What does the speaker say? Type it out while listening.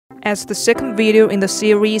As the second video in the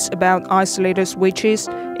series about isolator switches,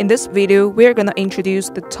 in this video we're going to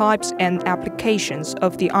introduce the types and applications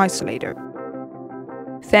of the isolator.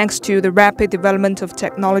 Thanks to the rapid development of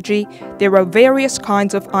technology, there are various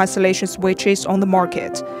kinds of isolation switches on the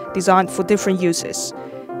market, designed for different uses.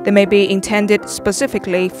 They may be intended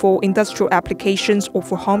specifically for industrial applications or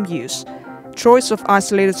for home use. Choice of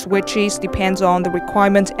isolator switches depends on the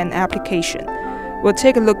requirement and application. We'll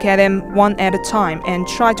take a look at them one at a time and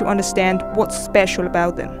try to understand what's special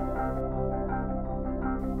about them.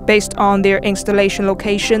 Based on their installation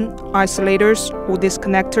location, isolators or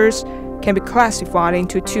disconnectors can be classified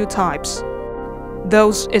into two types.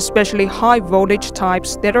 Those especially high voltage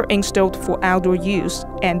types that are installed for outdoor use,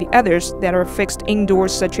 and the others that are fixed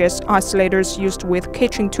indoors, such as isolators used with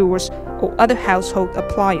kitchen tools or other household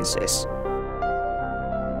appliances.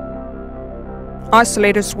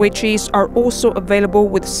 Isolator switches are also available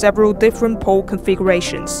with several different pole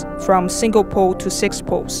configurations, from single pole to 6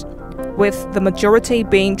 poles, with the majority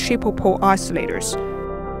being triple pole isolators.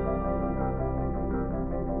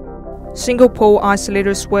 Single pole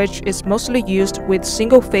isolator switch is mostly used with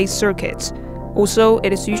single-phase circuits. Also,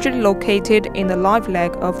 it is usually located in the live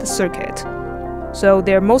leg of the circuit. So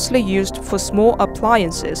they're mostly used for small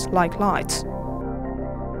appliances like lights.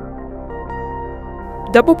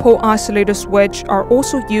 Double pole isolator switch are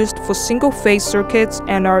also used for single-phase circuits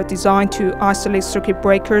and are designed to isolate circuit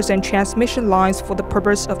breakers and transmission lines for the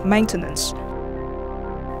purpose of maintenance.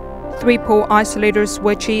 Three-pole isolator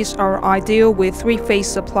switches are ideal with three-phase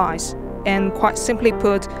supplies, and quite simply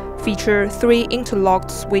put, feature 3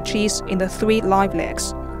 interlocked switches in the 3 live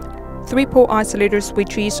legs. Three-pole isolator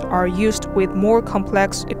switches are used with more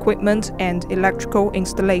complex equipment and electrical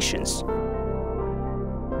installations.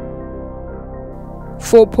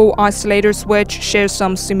 4-pole isolator switch shares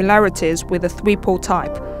some similarities with the 3-pole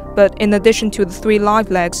type, but in addition to the 3 live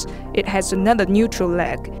legs, it has another neutral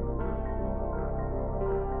leg.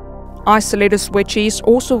 Isolator switches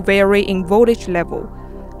also vary in voltage level.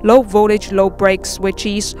 Low voltage low break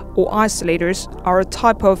switches or isolators are a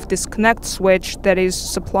type of disconnect switch that is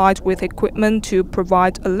supplied with equipment to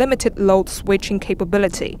provide a limited load switching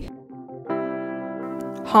capability.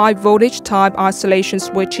 High voltage type isolation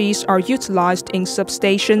switches are utilized in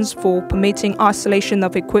substations for permitting isolation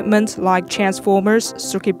of equipment like transformers,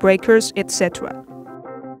 circuit breakers, etc.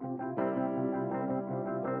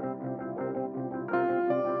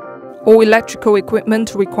 All electrical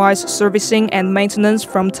equipment requires servicing and maintenance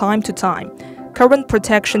from time to time. Current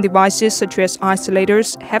protection devices such as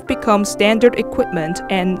isolators have become standard equipment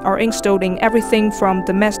and are installed in everything from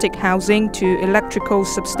domestic housing to electrical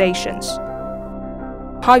substations.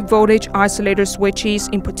 High-voltage isolator switches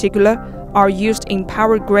in particular are used in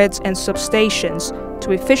power grids and substations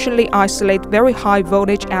to efficiently isolate very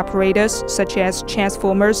high-voltage apparatus such as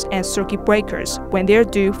transformers and circuit breakers when they are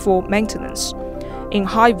due for maintenance. In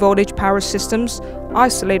high-voltage power systems,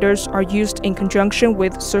 isolators are used in conjunction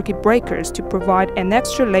with circuit breakers to provide an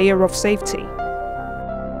extra layer of safety.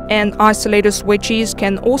 And isolator switches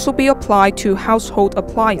can also be applied to household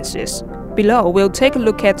appliances. Below, we'll take a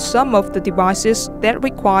look at some of the devices that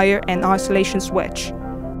require an isolation switch.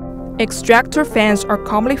 Extractor fans are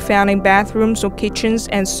commonly found in bathrooms or kitchens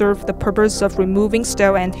and serve the purpose of removing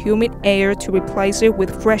stale and humid air to replace it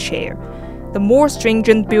with fresh air. The more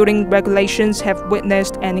stringent building regulations have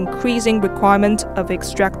witnessed an increasing requirement of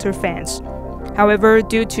extractor fans. However,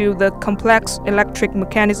 due to the complex electric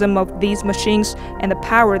mechanism of these machines and the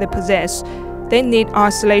power they possess, they need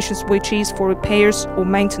isolation switches for repairs or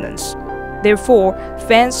maintenance. Therefore,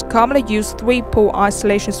 fans commonly use 3-pole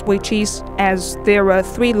isolation switches, as there are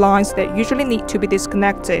 3 lines that usually need to be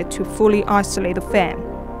disconnected to fully isolate the fan.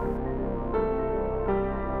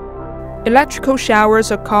 Electrical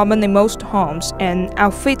showers are common in most homes, and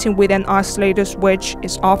outfitting with an isolator switch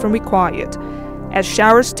is often required, as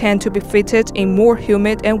showers tend to be fitted in more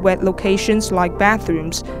humid and wet locations like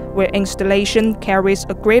bathrooms, where installation carries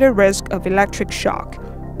a greater risk of electric shock.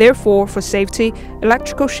 Therefore, for safety,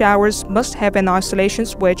 electrical showers must have an isolation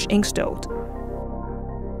switch installed.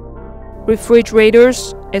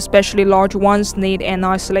 Refrigerators, especially large ones, need an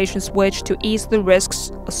isolation switch to ease the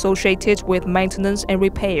risks associated with maintenance and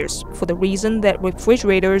repairs, for the reason that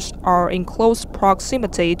refrigerators are in close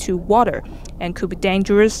proximity to water and could be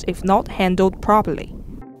dangerous if not handled properly.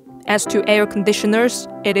 As to air conditioners,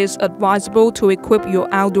 it is advisable to equip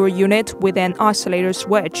your outdoor unit with an isolator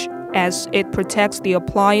switch, as it protects the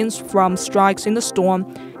appliance from strikes in the storm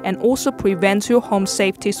and also prevents your home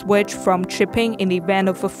safety switch from tripping in the event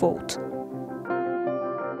of a fault.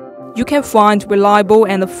 You can find reliable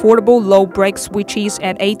and affordable low break switches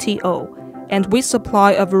at ATO. and we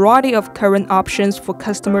supply a variety of current options for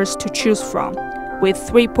customers to choose from, with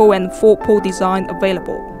 3-pole and 4-pole design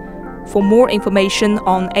available. For more information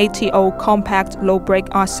on ATO compact low-break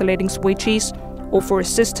isolating switches, or for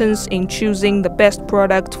assistance in choosing the best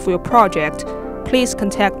product for your project, please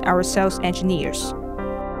contact our sales engineers.